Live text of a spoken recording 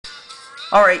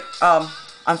Alright,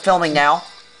 I'm filming now.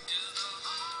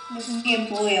 This is the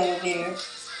employee elevator.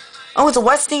 Oh, it's a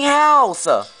Westinghouse!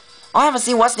 I haven't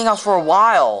seen Westinghouse for a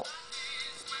while.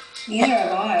 Neither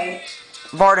have I.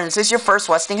 Varden, is this your first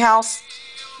Westinghouse?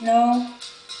 No.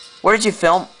 Where did you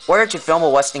film a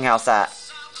Westinghouse at?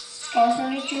 Car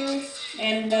furniture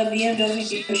and the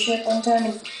EMWG dealership one time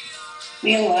in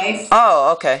real life.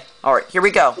 Oh, okay. Alright, here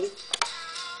we go.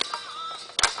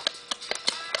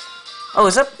 Oh,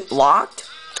 is it locked?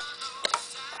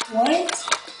 What?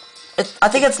 I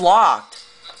think it's locked.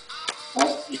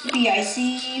 Oh,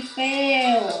 PIC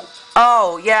fail.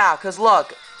 Oh, yeah, because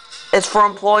look, it's for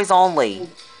employees only.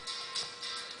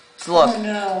 So look, Oh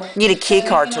no. you need a key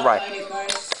card to ride.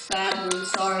 Sadly,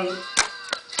 sorry.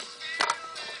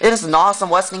 It is an awesome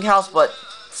Westinghouse, but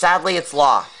sadly it's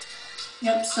locked.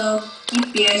 Yep, so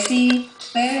EPIC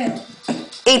fail.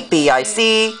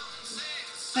 EPIC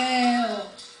Fail.